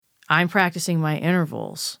I'm practicing my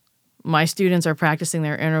intervals. My students are practicing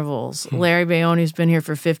their intervals. Larry Bayone, who's been here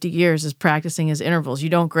for 50 years, is practicing his intervals. You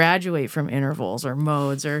don't graduate from intervals or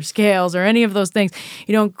modes or scales or any of those things.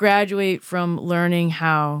 You don't graduate from learning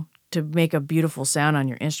how to make a beautiful sound on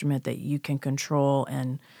your instrument that you can control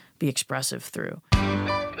and be expressive through.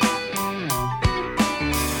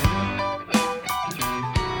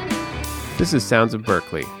 This is Sounds of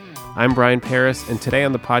Berklee. I'm Brian Paris, and today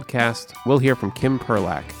on the podcast, we'll hear from Kim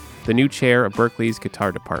Perlak, the new chair of Berklee's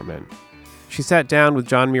guitar department. She sat down with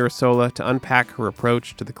John Mirasola to unpack her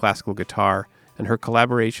approach to the classical guitar and her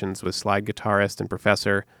collaborations with slide guitarist and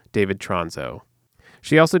professor David Tronzo.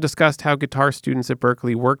 She also discussed how guitar students at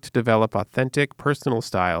Berklee work to develop authentic, personal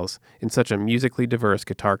styles in such a musically diverse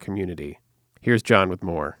guitar community. Here's John with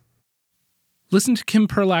more. Listen to Kim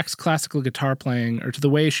Perlak's classical guitar playing or to the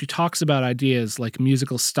way she talks about ideas like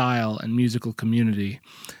musical style and musical community,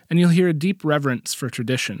 and you'll hear a deep reverence for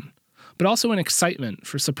tradition, but also an excitement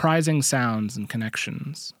for surprising sounds and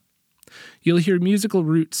connections. You'll hear musical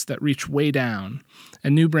roots that reach way down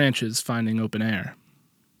and new branches finding open air.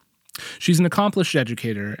 She's an accomplished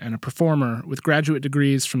educator and a performer with graduate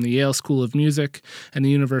degrees from the Yale School of Music and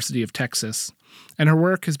the University of Texas, and her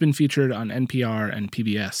work has been featured on NPR and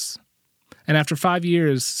PBS. And after 5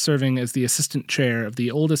 years serving as the assistant chair of the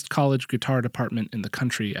oldest college guitar department in the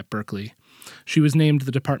country at Berklee, she was named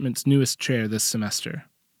the department's newest chair this semester.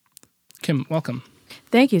 Kim, welcome.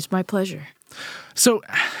 Thank you. It's my pleasure. So,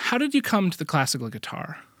 how did you come to the classical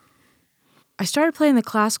guitar? I started playing the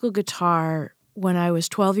classical guitar when I was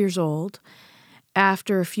 12 years old,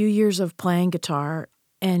 after a few years of playing guitar,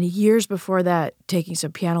 and years before that, taking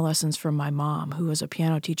some piano lessons from my mom, who was a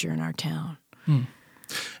piano teacher in our town.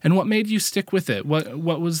 And what made you stick with it?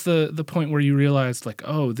 What was the point where you realized, like,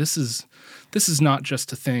 oh, this is not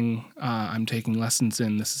just a thing I'm taking lessons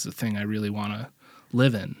in. This is a thing I really want to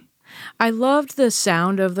live in. I loved the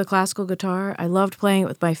sound of the classical guitar. I loved playing it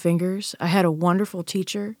with my fingers. I had a wonderful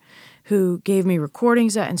teacher who gave me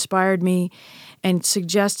recordings that inspired me and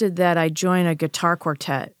suggested that I join a guitar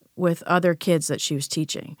quartet with other kids that she was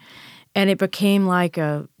teaching. And it became like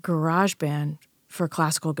a garage band for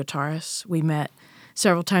classical guitarists. We met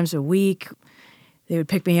several times a week. They would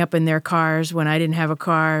pick me up in their cars when I didn't have a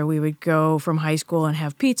car. We would go from high school and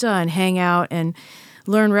have pizza and hang out and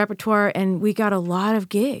learn repertoire, and we got a lot of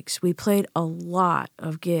gigs. We played a lot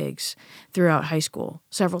of gigs throughout high school,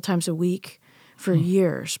 several times a week for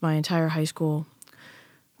years, my entire high school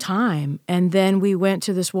time. And then we went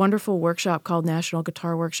to this wonderful workshop called National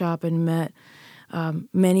Guitar Workshop and met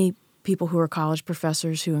many people who were college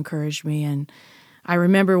professors who encouraged me. And I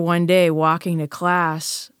remember one day walking to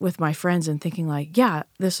class with my friends and thinking like, yeah,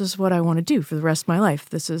 this is what I want to do for the rest of my life.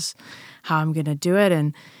 This is how I'm going to do it.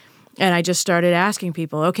 And I just started asking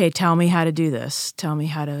people, okay, tell me how to do this. Tell me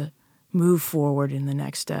how to move forward in the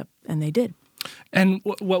next step. And they did. And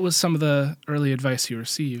what was some of the early advice you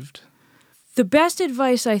received? The best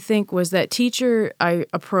advice, I think, was that teacher I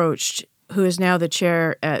approached, who is now the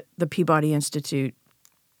chair at the Peabody Institute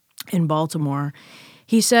in Baltimore.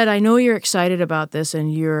 He said, I know you're excited about this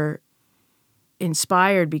and you're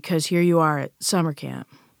inspired because here you are at summer camp.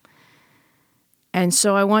 And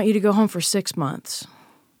so I want you to go home for 6 months.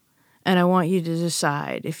 And I want you to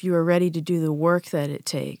decide if you are ready to do the work that it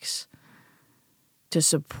takes to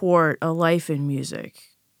support a life in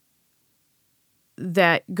music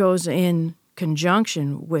that goes in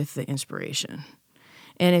conjunction with the inspiration.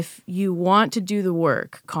 And if you want to do the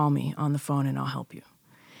work, call me on the phone and I'll help you.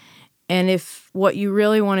 And if what you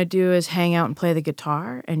really want to do is hang out and play the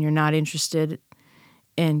guitar and you're not interested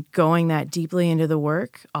in going that deeply into the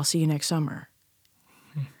work, I'll see you next summer.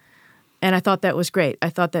 And I thought that was great. I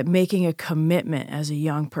thought that making a commitment as a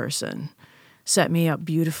young person set me up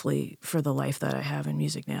beautifully for the life that I have in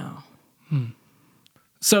music now.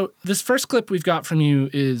 So this first clip we've got from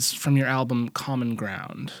you is from your album Common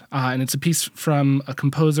Ground. And it's a piece from a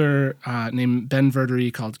composer named Ben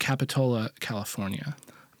Verdery called Capitola, California.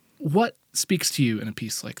 What speaks to you in a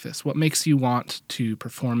piece like this? What makes you want to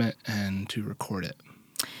perform it and to record it?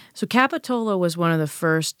 So Capitola was one of the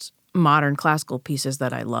first modern classical pieces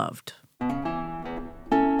that I loved.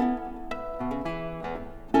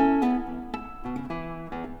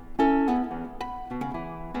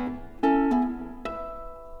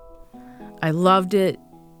 I loved it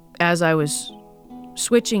as I was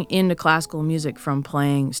switching into classical music from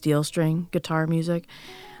playing steel string guitar music.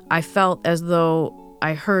 I felt as though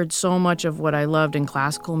I heard so much of what I loved in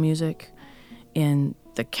classical music, in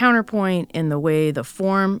the counterpoint, in the way the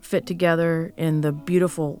form fit together, in the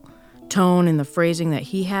beautiful tone and the phrasing that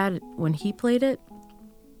he had when he played it.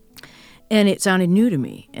 And it sounded new to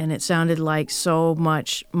me, and it sounded like so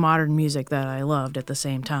much modern music that I loved at the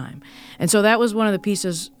same time. And so that was one of the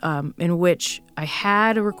pieces in which I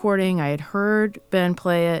had a recording. I had heard Ben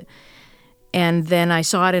play it, and then I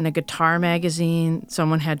saw it in a guitar magazine.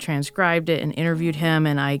 Someone had transcribed it and interviewed him,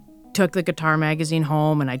 and I took the guitar magazine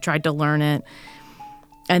home, and I tried to learn it.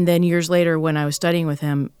 And then years later, when I was studying with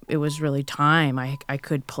him, it was really time. I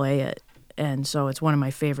could play it. And so it's one of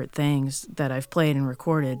my favorite things that I've played and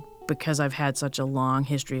recorded, because I've had such a long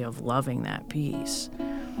history of loving that piece.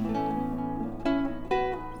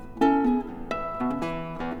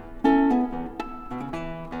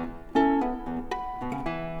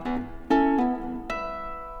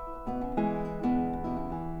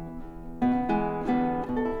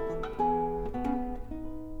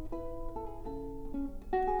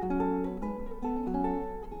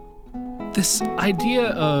 This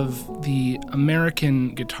idea of the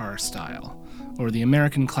American guitar style, or the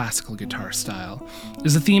American classical guitar style,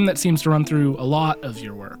 is a theme that seems to run through a lot of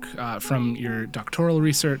your work, from your doctoral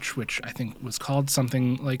research, which I think was called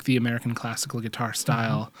something like the American classical guitar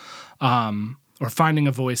style, or finding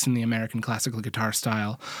a voice in the American classical guitar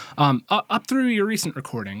style, up through your recent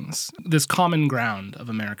recordings, this common ground of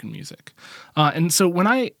American music. And so when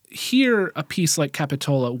I hear a piece like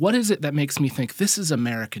Capitola, what is it that makes me think this is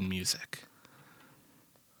American music?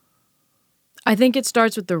 I think it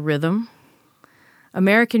starts with the rhythm.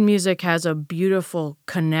 American music has a beautiful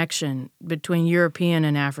connection between European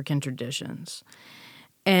and African traditions.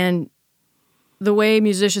 And the way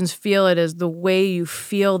musicians feel it is the way you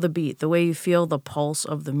feel the beat, the way you feel the pulse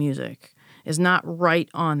of the music is not right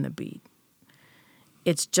on the beat.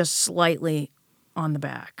 It's just slightly on the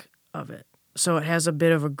back of it. So it has a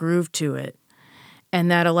bit of a groove to it. And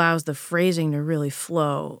that allows the phrasing to really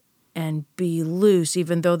flow and be loose,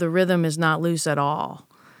 even though the rhythm is not loose at all.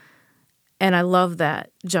 And I love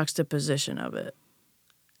that juxtaposition of it.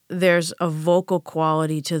 There's a vocal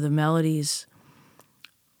quality to the melodies,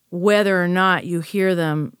 whether or not you hear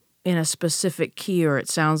them in a specific key or it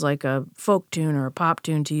sounds like a folk tune or a pop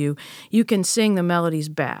tune to you, you can sing the melodies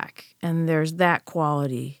back. And there's that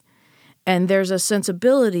quality. And there's a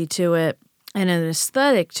sensibility to it and an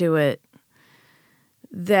aesthetic to it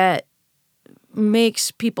that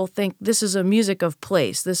makes people think this is a music of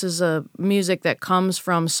place. This is a music that comes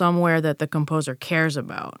from somewhere that the composer cares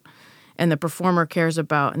about and the performer cares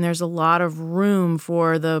about. And there's a lot of room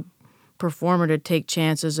for the performer to take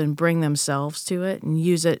chances and bring themselves to it and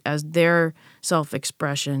use it as their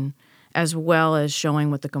self-expression as well as showing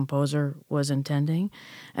what the composer was intending.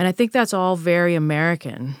 And I think that's all very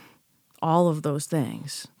American, all of those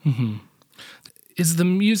things. Mm-hmm. Is the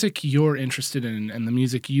music you're interested in and the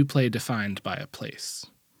music you play defined by a place?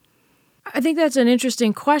 I think that's an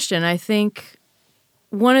interesting question. I think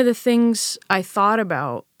one of the things I thought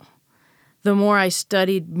about the more I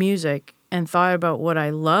studied music and thought about what I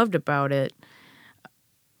loved about it,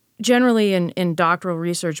 generally in doctoral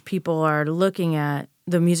research, people are looking at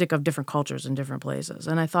the music of different cultures in different places.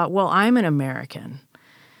 And I thought, well, I'm an American,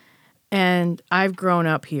 and I've grown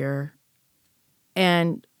up here,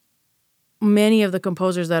 and many of the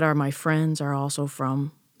composers that are my friends are also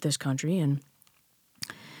from this country, and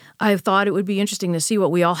I thought it would be interesting to see what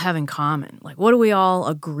we all have in common. Like, what do we all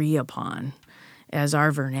agree upon as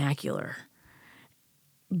our vernacular?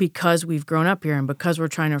 Because we've grown up here and because we're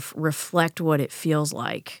trying to reflect what it feels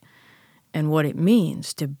like and what it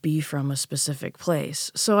means to be from a specific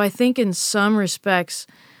place. So I think in some respects,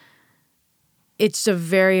 it's a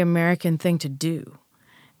very American thing to do.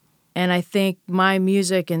 And I think my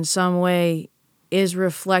music in some way is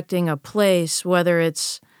reflecting a place, whether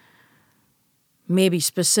it's maybe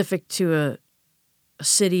specific to a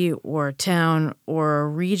city or a town or a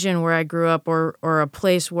region where I grew up, or a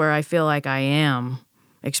place where I feel like I am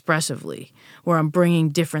expressively, where I'm bringing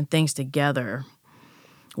different things together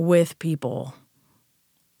with people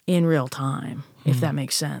in real time, if that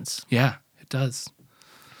makes sense. Yeah, it does.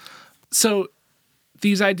 So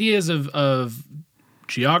these ideas of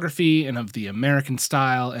geography and of the American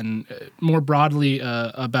style and more broadly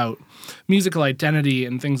about musical identity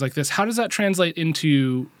and things like this, how does that translate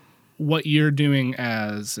into what you're doing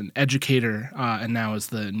as an educator and now as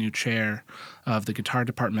the new chair of the guitar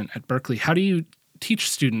department at Berklee? How do you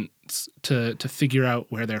teach students to figure out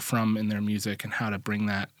where they're from in their music and how to bring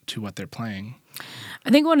that to what they're playing? I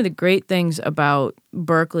think one of the great things about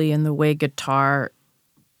Berklee and the way guitar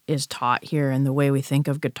is taught here and the way we think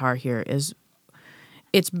of guitar here is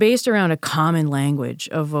it's based around a common language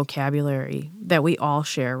of vocabulary that we all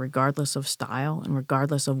share regardless of style and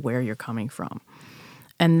regardless of where you're coming from.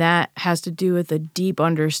 And that has to do with a deep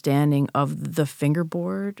understanding of the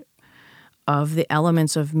fingerboard, of the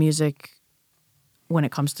elements of music when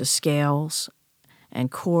it comes to scales and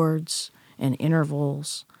chords and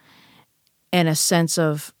intervals, and a sense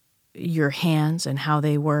of your hands and how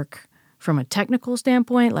they work from a technical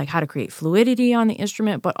standpoint, like how to create fluidity on the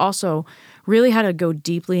instrument, but also really how to go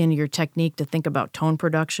deeply into your technique to think about tone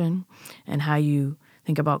production and how you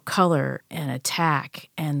think about color and attack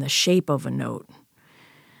and the shape of a note.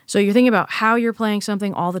 So you're thinking about how you're playing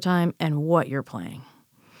something all the time and what you're playing.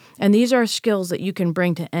 And these are skills that you can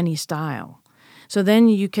bring to any style. So then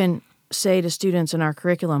you can say to students in our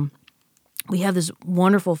curriculum, we have this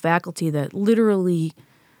wonderful faculty that literally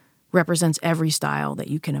represents every style that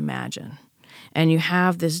you can imagine. And you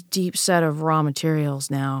have this deep set of raw materials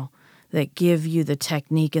now that give you the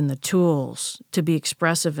technique and the tools to be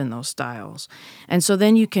expressive in those styles. And so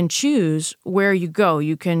then you can choose where you go.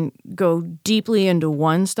 You can go deeply into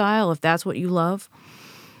one style if that's what you love,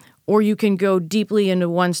 or you can go deeply into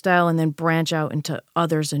one style and then branch out into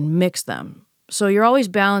others and mix them. So you're always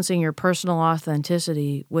balancing your personal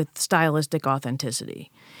authenticity with stylistic authenticity.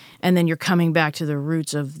 And then you're coming back to the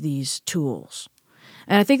roots of these tools.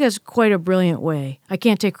 And I think that's quite a brilliant way. I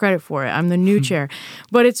can't take credit for it. I'm the new chair.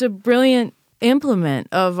 But it's a brilliant implement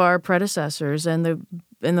of our predecessors and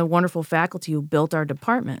the wonderful faculty who built our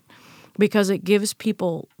department, because it gives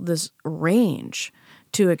people this range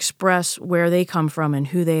to express where they come from and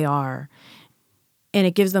who they are. And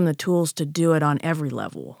it gives them the tools to do it on every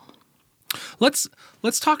level. Let's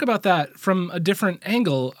talk about that from a different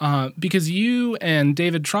angle, because you and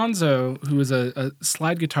David Tronzo, who is a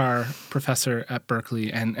slide guitar professor at Berklee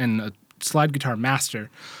and a slide guitar master,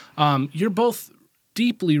 you're both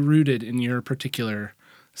deeply rooted in your particular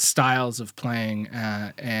styles of playing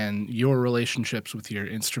and your relationships with your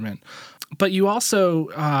instrument. But you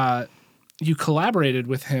also you collaborated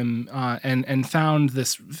with him and found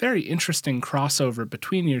this very interesting crossover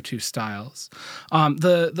between your two styles.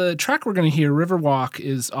 The track we're going to hear, Riverwalk,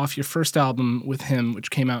 is off your first album with him, which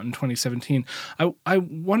came out in 2017. I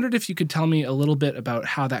wondered if you could tell me a little bit about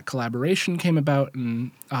how that collaboration came about and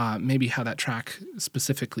maybe how that track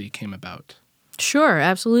specifically came about. Sure,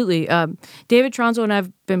 absolutely. David Tronzo and I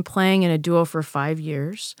have been playing in a duo for 5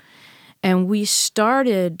 years, and we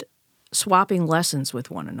started swapping lessons with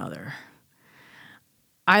one another.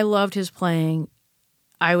 I loved his playing.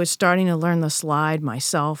 I was starting to learn the slide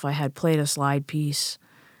myself. I had played a slide piece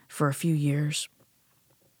for a few years,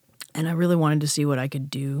 and I really wanted to see what I could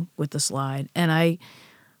do with the slide. And I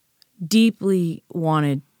deeply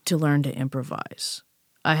wanted to learn to improvise.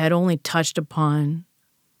 I had only touched upon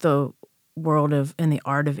the world of and the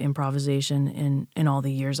art of improvisation in all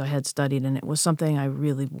the years I had studied, and it was something I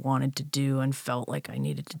really wanted to do and felt like I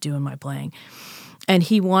needed to do in my playing. And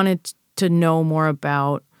he wanted to know more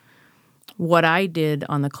about what I did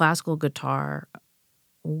on the classical guitar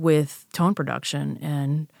with tone production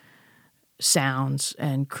and sounds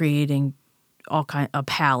and creating a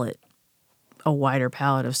palette, a wider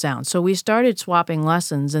palette of sounds. So we started swapping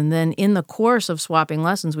lessons, and then in the course of swapping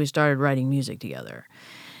lessons, we started writing music together.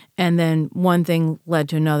 And then one thing led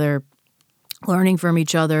to another, learning from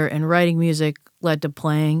each other and writing music led to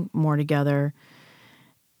playing more together.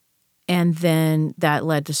 And then that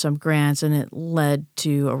led to some grants, and it led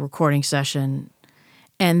to a recording session.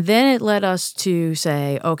 And then it led us to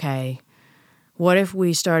say, okay, what if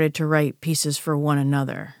we started to write pieces for one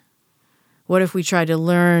another? What if we tried to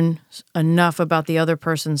learn enough about the other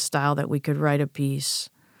person's style that we could write a piece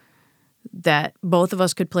that both of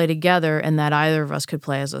us could play together and that either of us could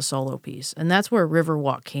play as a solo piece? And that's where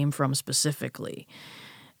Riverwalk came from specifically.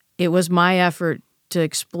 It was my effort to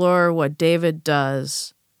explore what David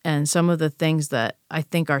does and some of the things that I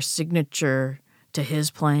think are signature to his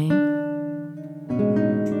playing.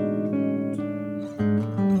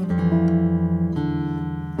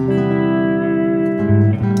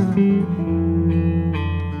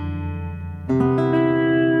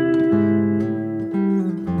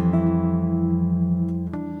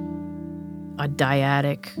 A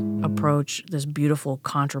dyadic approach, this beautiful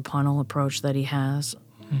contrapuntal approach that he has,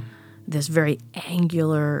 this very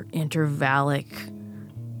angular intervallic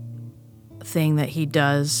thing that he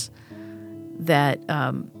does that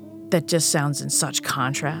just sounds in such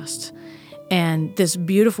contrast. And this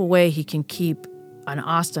beautiful way he can keep an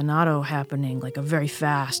ostinato happening, like a very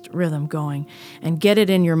fast rhythm going, and get it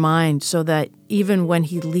in your mind so that even when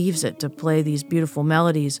he leaves it to play these beautiful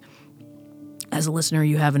melodies, as a listener,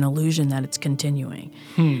 you have an illusion that it's continuing.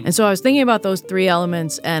 And so I was thinking about those three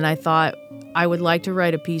elements, and I thought I would like to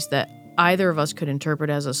write a piece that either of us could interpret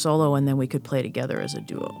as a solo, and then we could play together as a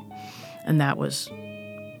duo. And that was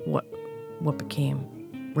what became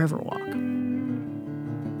Riverwalk.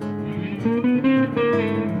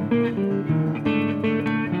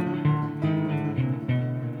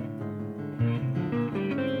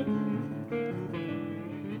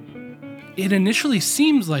 it initially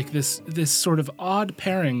seems like this sort of odd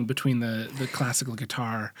pairing between the classical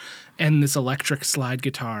guitar and this electric slide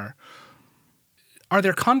guitar. Are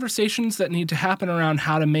there conversations that need to happen around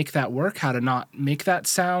how to make that work, how to not make that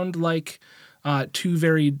sound like two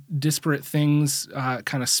very disparate things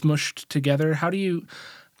kind of smushed together? How do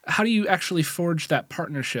you actually forge that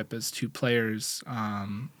partnership as two players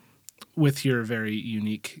with your very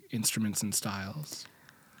unique instruments and styles?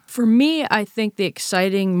 For me, I think the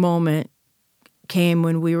exciting moment came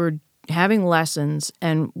when we were having lessons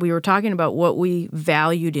and we were talking about what we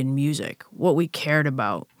valued in music, what we cared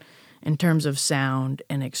about in terms of sound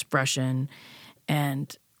and expression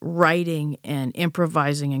and writing and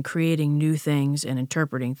improvising and creating new things and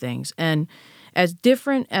interpreting things. And as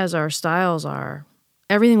different as our styles are,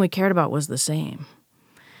 everything we cared about was the same.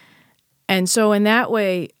 And so in that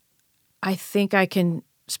way, I think I can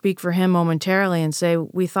speak for him momentarily and say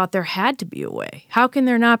we thought there had to be a way. How can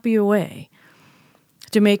there not be a way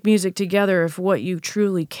to make music together if what you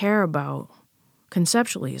truly care about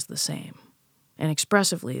conceptually is the same and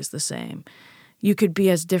expressively is the same? You could be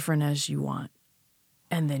as different as you want,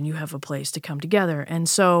 and then you have a place to come together. And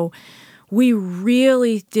so we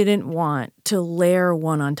really didn't want to layer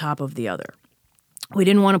one on top of the other. We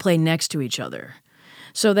didn't want to play next to each other.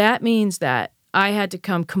 So that means that I had to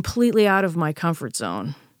come completely out of my comfort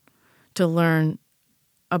zone to learn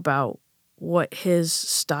about what his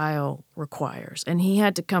style requires. And he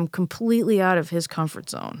had to come completely out of his comfort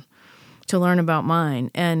zone to learn about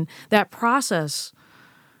mine. And that process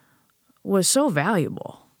was so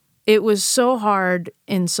valuable. It was so hard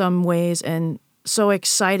in some ways and so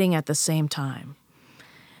exciting at the same time.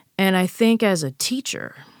 And I think as a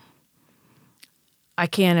teacher, I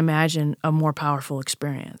can't imagine a more powerful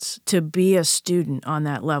experience to be a student on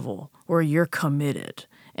that level where you're committed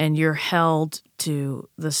and you're held to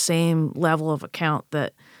the same level of account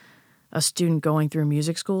that a student going through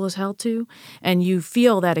music school is held to, and you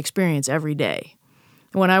feel that experience every day.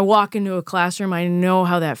 When I walk into a classroom, I know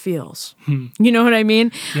how that feels. You know what I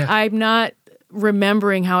mean? Yeah. I'm not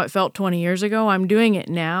remembering how it felt 20 years ago. I'm doing it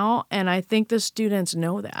now, and I think the students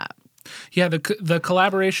know that. Yeah, the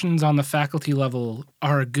collaborations on the faculty level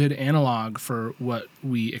are a good analog for what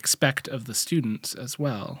we expect of the students as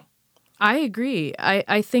well. I agree.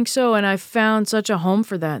 I think so, and I've found such a home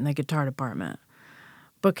for that in the guitar department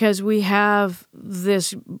because we have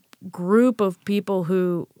this group of people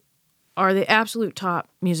who are the absolute top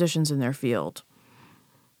musicians in their field.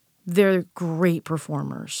 They're great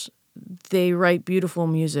performers. They write beautiful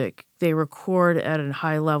music. They record at a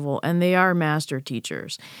high level, and they are master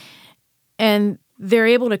teachers. And they're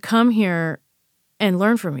able to come here and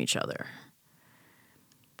learn from each other.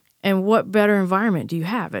 And what better environment do you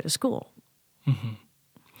have at a school? Mm-hmm.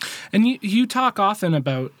 And you talk often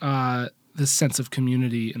about this sense of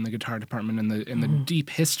community in the guitar department and the deep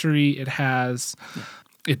history it has.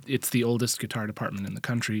 Yeah. It's the oldest guitar department in the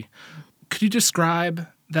country. Could you describe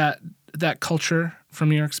that culture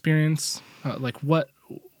from your experience?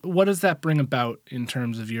 What does that bring about in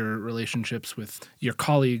terms of your relationships with your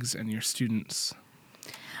colleagues and your students?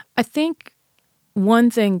 I think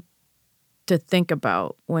one thing to think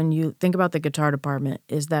about when you think about the guitar department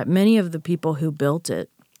is that many of the people who built it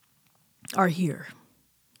are here,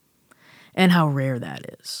 and how rare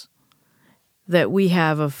that is. That we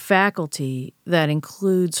have a faculty that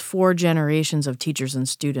includes 4 generations of teachers and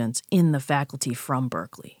students in the faculty from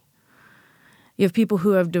Berklee. You have people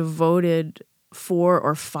who have devoted 4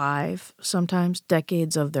 or 5, sometimes,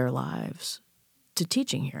 decades of their lives to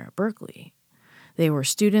teaching here at Berklee. They were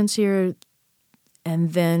students here,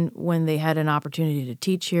 and then when they had an opportunity to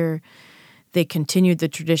teach here, they continued the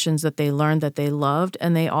traditions that they learned that they loved,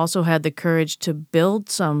 and they also had the courage to build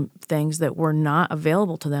some things that were not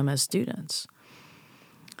available to them as students.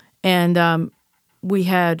 And we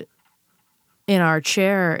had in our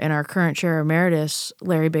current chair emeritus,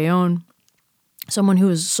 Larry Bayonne, someone who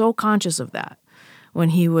was so conscious of that when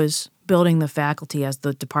he was building the faculty as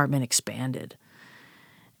the department expanded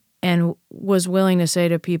and was willing to say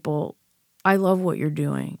to people, I love what you're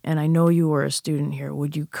doing, and I know you were a student here.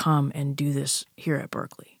 Would you come and do this here at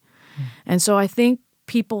Berklee? And so I think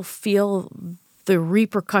people feel the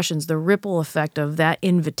repercussions, the ripple effect of that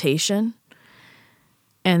invitation,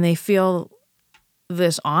 and they feel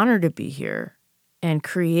this honor to be here and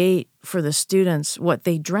create for the students what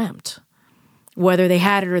they dreamt, whether they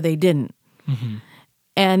had it or they didn't. Mm-hmm.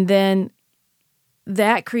 And then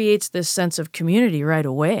that creates this sense of community right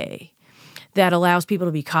away that allows people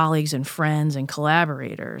to be colleagues and friends and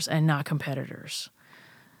collaborators and not competitors.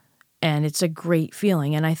 And it's a great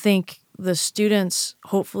feeling. And I think the students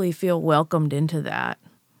hopefully feel welcomed into that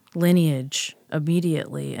lineage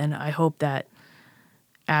immediately. And I hope that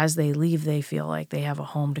as they leave, they feel like they have a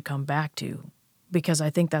home to come back to, because I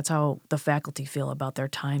think that's how the faculty feel about their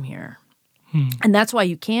time here. And that's why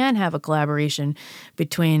you can have a collaboration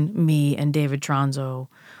between me and David Tronzo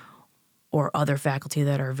or other faculty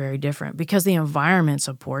that are very different, because the environment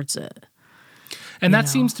supports it. And that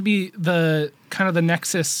seems to be the kind of the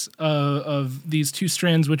nexus of these two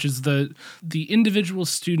strands, which is the individual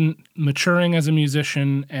student maturing as a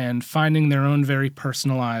musician and finding their own very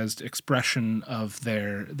personalized expression of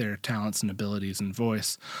their talents and abilities and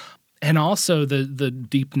voice. And also the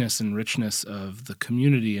deepness and richness of the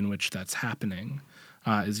community in which that's happening,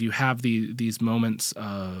 is you have these moments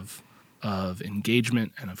of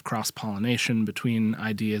engagement and of cross-pollination between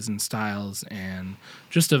ideas and styles, and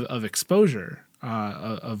just of exposure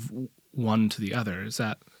of one to the other.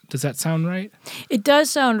 Does that sound right? It does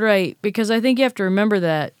sound right, because I think you have to remember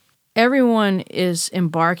that everyone is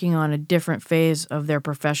embarking on a different phase of their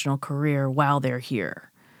professional career while they're here.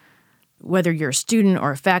 Whether you're a student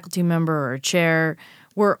or a faculty member or a chair,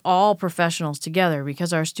 we're all professionals together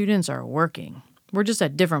because our students are working. We're just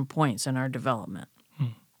at different points in our development.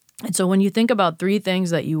 And so when you think about three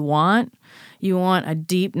things that you want a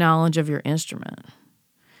deep knowledge of your instrument.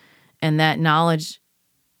 And that knowledge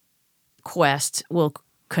quest will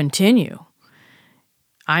continue.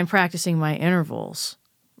 I'm practicing my intervals.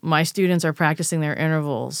 My students are practicing their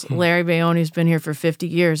intervals. Larry Bayoni, who's been here for 50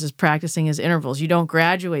 years, is practicing his intervals. You don't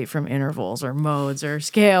graduate from intervals or modes or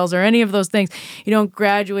scales or any of those things. You don't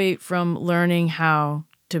graduate from learning how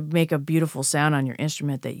to make a beautiful sound on your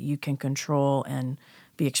instrument that you can control and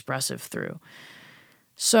be expressive through.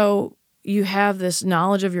 So you have this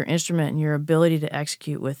knowledge of your instrument and your ability to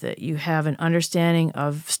execute with it. You have an understanding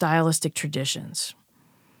of stylistic traditions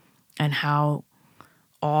and how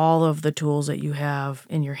all of the tools that you have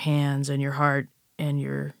in your hands and your heart and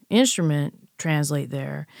your instrument translate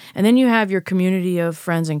there. And then you have your community of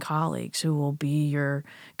friends and colleagues who will be your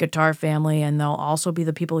guitar family, and they'll also be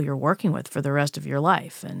the people you're working with for the rest of your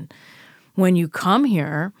life. And when you come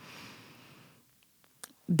here,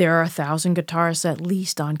 there are 1,000 guitarists at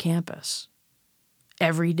least on campus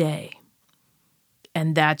every day.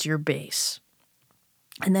 And that's your base.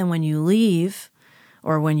 And then when you leave,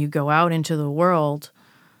 or when you go out into the world,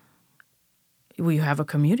 we have a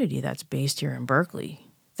community that's based here in Berkeley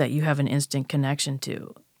that you have an instant connection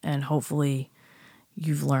to. And hopefully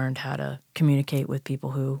you've learned how to communicate with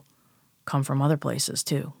people who come from other places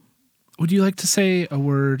too. Would you like to say a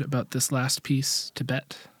word about this last piece,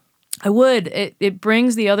 Tibet? I would. It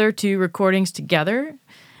brings the other two recordings together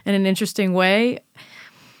in an interesting way.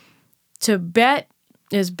 Tibet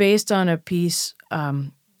is based on a piece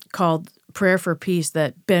called Prayer for Peace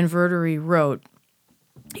that Ben Verdery wrote.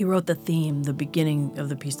 He wrote the theme, the beginning of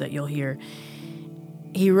the piece that you'll hear.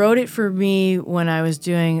 He wrote it for me when I was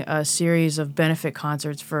doing a series of benefit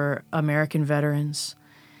concerts for American veterans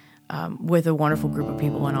with a wonderful group of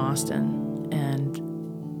people in Austin,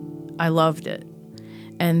 and I loved it.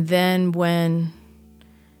 And then when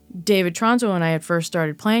David Tronzo and I had first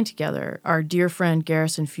started playing together, our dear friend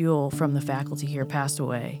Garrison Fuel from the faculty here passed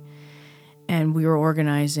away. And we were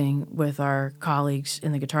organizing with our colleagues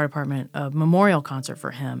in the guitar department a memorial concert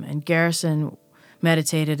for him. And Garrison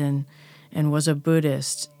meditated and was a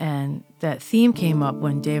Buddhist. And that theme came up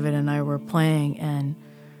when David and I were playing. And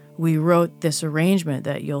we wrote this arrangement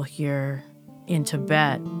that you'll hear in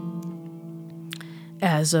Tibet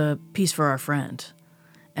as a piece for our friend.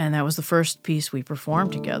 And that was the first piece we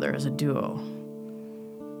performed together as a duo.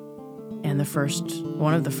 And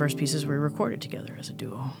one of the first pieces we recorded together as a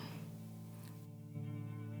duo.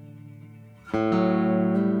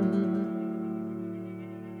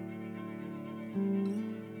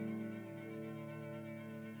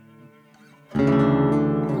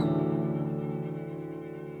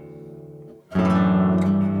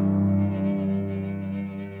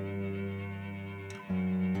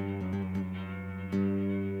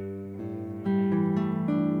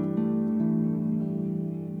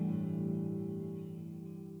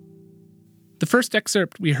 The first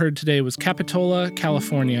excerpt we heard today was Capitola,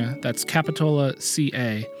 California, that's Capitola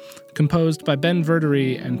CA, composed by Ben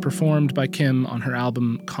Verdery and performed by Kim on her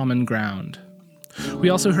album Common Ground. We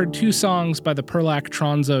also heard two songs by the Perlak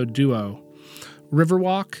Tronzo duo,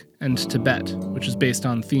 Riverwalk and Tibet, which is based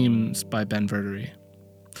on themes by Ben Verdery.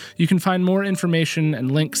 You can find more information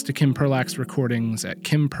and links to Kim Perlak's recordings at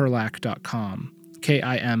kimperlak.com,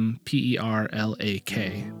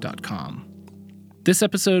 KIMPERLAK.com. This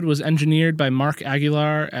episode was engineered by Mark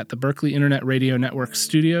Aguilar at the Berkeley Internet Radio Network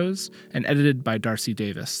studios and edited by Darcy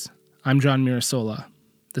Davis. I'm John Mirasola.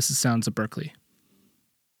 This is Sounds of Berkeley.